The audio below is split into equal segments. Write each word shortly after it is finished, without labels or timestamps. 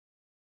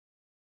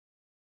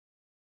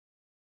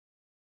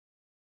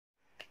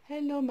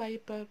Hello my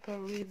purple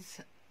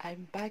reads,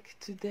 I'm back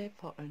today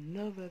for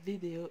another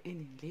video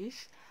in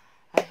English.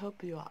 I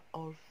hope you are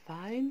all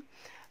fine.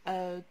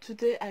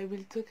 Today I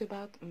will talk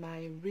about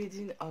my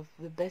reading of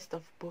The Best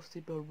of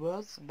Possible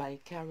Worlds by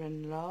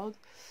Karen Lord.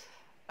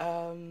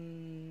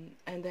 And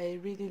I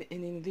read it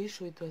in English,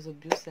 so it was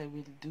obvious I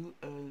will do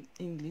an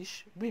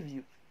English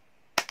review.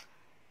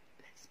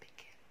 Let's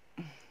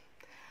begin.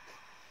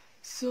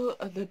 So,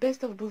 The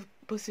Best of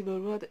Possible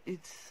World,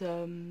 it's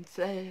a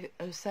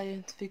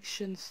science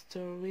fiction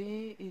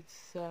story.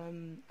 It's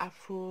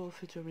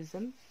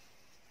Afrofuturism.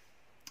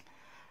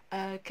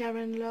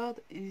 Karen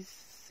Lord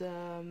is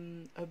a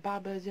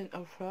Barbadian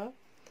author.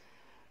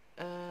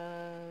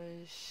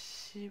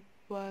 She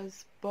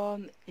was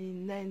born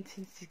in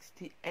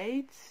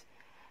 1968,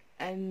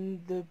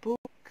 and the book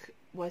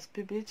was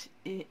published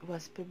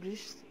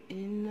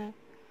in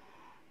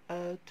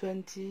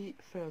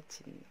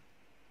 2013.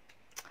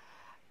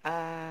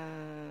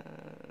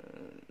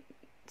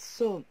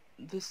 So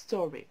the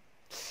story,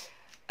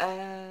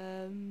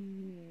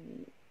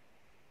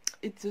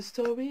 it's the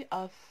story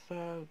of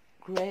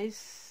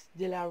Grace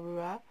De La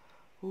Rua,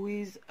 who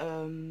is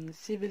a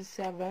civil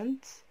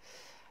servant.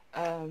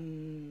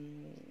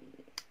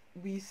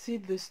 We see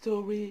the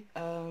story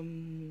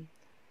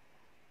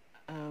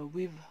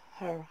with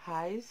her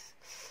eyes.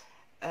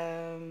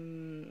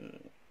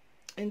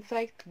 In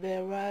fact,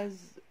 there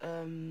was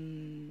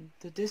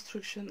the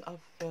destruction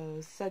of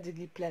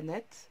Sadili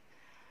planet,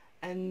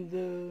 and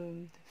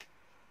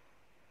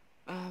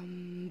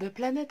the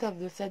planet of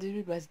the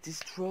Sadili was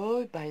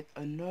destroyed by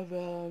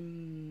another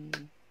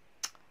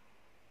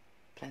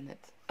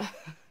planet.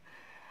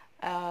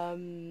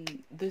 The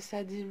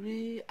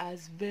Sadili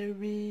has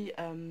very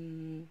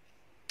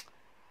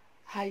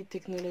high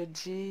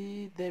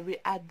technology, very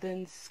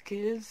advanced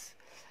skills.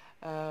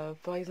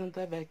 For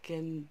example, I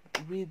can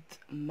read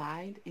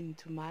mind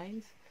into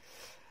minds.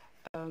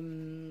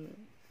 The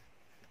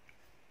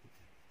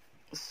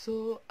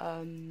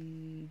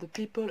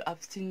people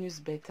of Sinus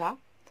Beta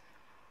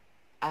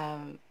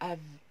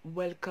have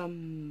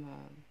welcomed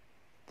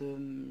the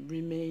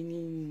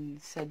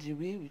remaining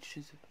Sajiri, which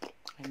is,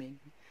 I mean,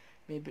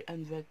 maybe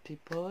 100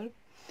 people,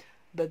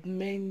 but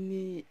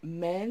mainly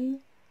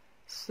men.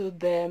 So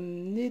they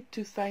need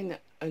to find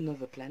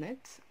another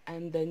planet,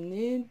 and they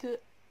need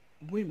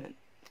women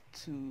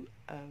to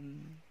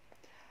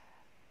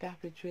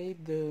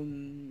perpetuate the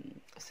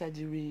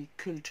Sadiri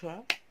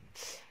culture,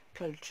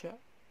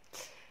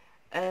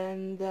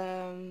 and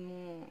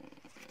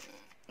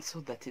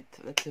so that's it.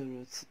 That's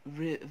the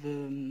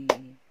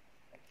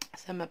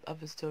sum up of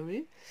the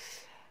story.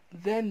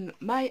 Then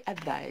my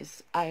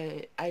advice: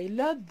 I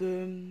love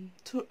the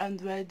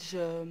 200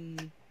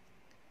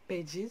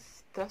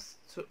 pages, first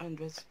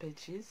 200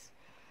 pages,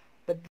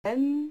 but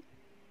then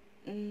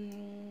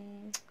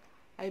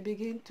I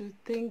begin to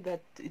think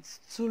that it's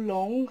too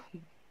long,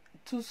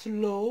 too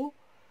slow.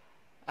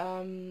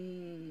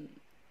 The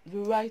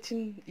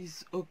writing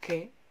is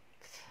okay.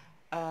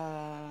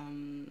 I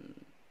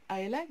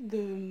like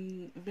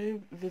the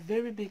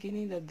very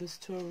beginning of the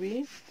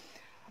story.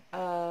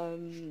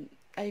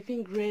 I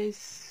think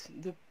Grace,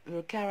 the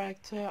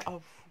character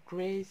of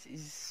Grace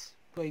is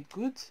quite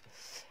good,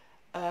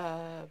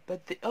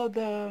 but the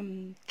other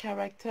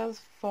characters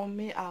for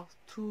me are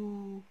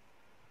too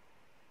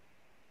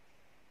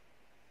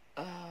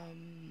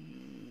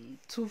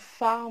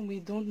far. We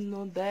don't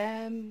know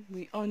them.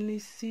 We only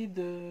see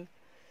the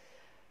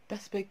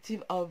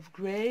perspective of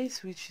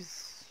Grace, which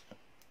is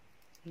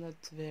not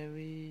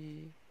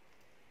very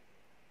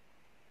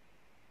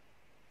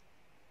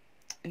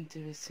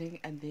interesting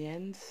at the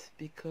end,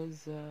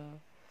 because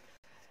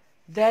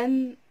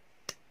then,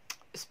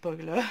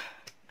 spoiler,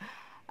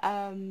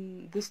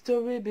 the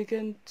story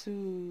began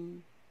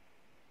to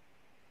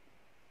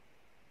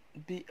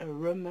be a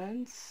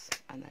romance,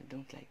 and I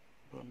don't like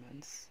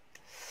romance.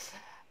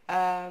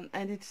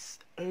 And it's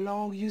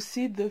long. You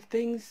see the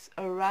things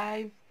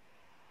arrive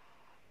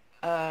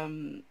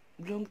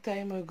long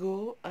time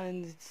ago,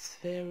 and it's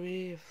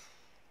very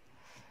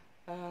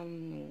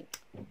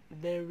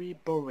very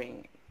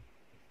boring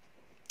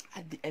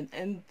at the end.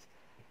 And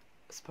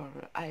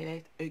spoiler,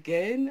 highlight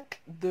again,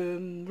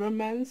 the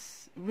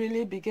romance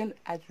really began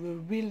at the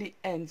really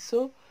end.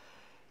 So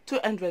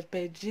 200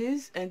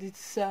 pages, and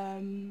it's I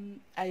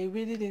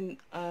read it in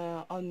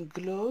on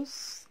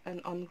Gloss,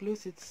 and on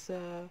Gloss it's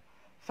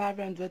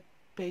 500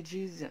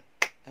 pages.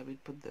 I will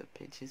put the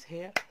pages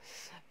here.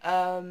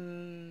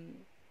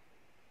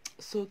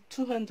 So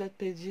 200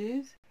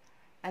 pages,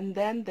 and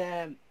then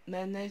they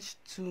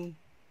managed to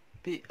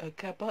be a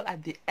couple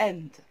at the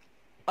end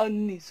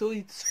only. So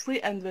it's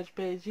 300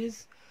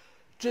 pages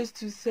just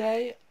to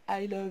say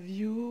I love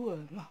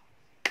you.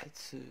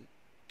 It's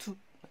too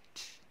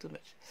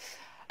much.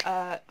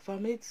 For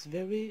me it's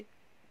very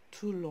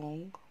too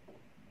long.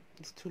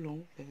 It's too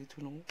long, very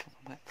too long.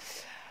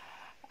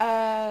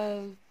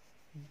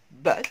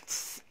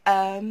 But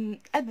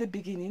at the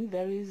beginning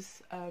there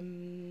is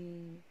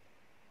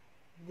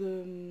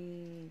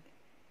the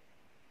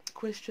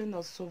question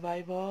of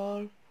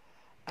survival,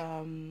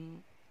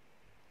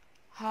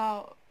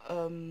 how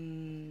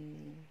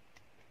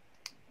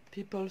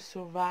people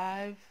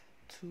survive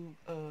to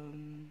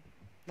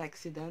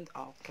accident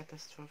or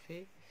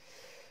catastrophe,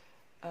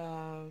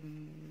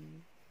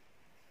 and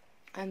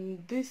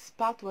this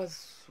part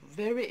was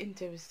very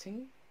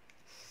interesting,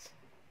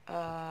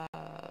 but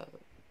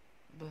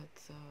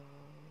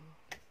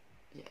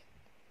yeah,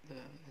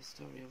 the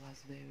story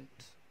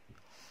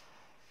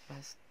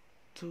was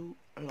too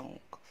long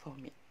for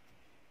me,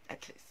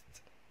 at least.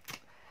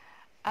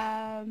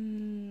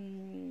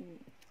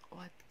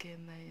 What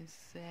can I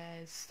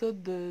say? So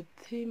the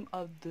theme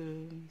of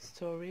the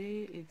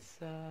story is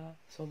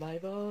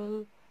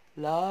survival,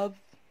 love,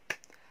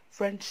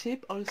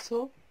 friendship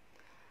also,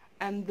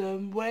 and the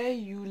way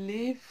you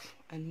live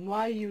and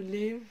why you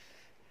live.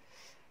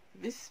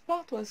 This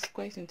part was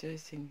quite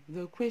interesting.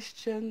 The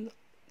questions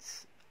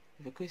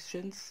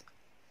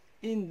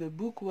in the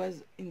book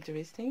was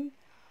interesting,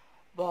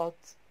 but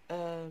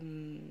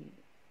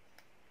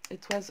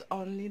it was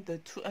only the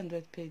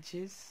 200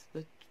 pages,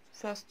 the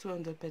first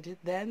 200 pages.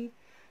 Then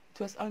it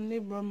was only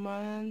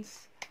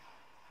romance.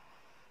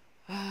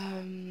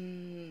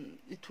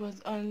 It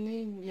was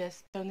only,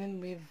 yes, turning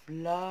with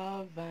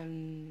love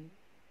and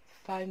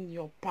find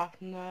your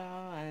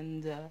partner,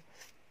 and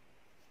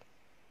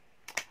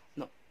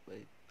no,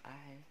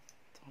 I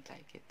don't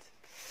like it.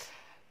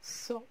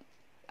 So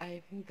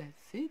I think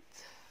that's it.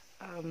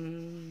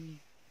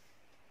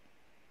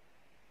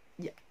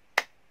 Yeah,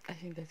 I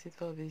think that's it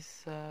for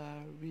this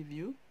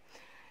review.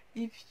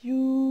 If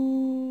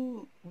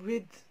you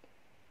read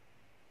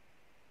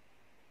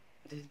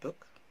this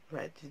book,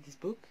 let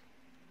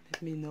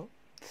me know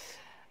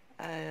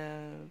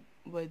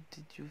what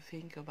did you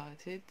think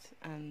about it,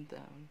 and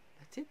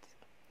that's it.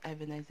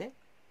 Have a nice day.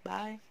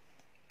 Bye.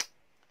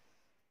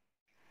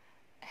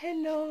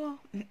 Hello.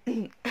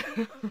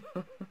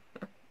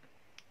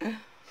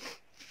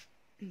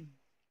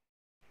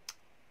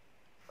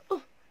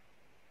 Oh.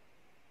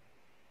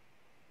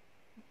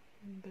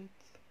 But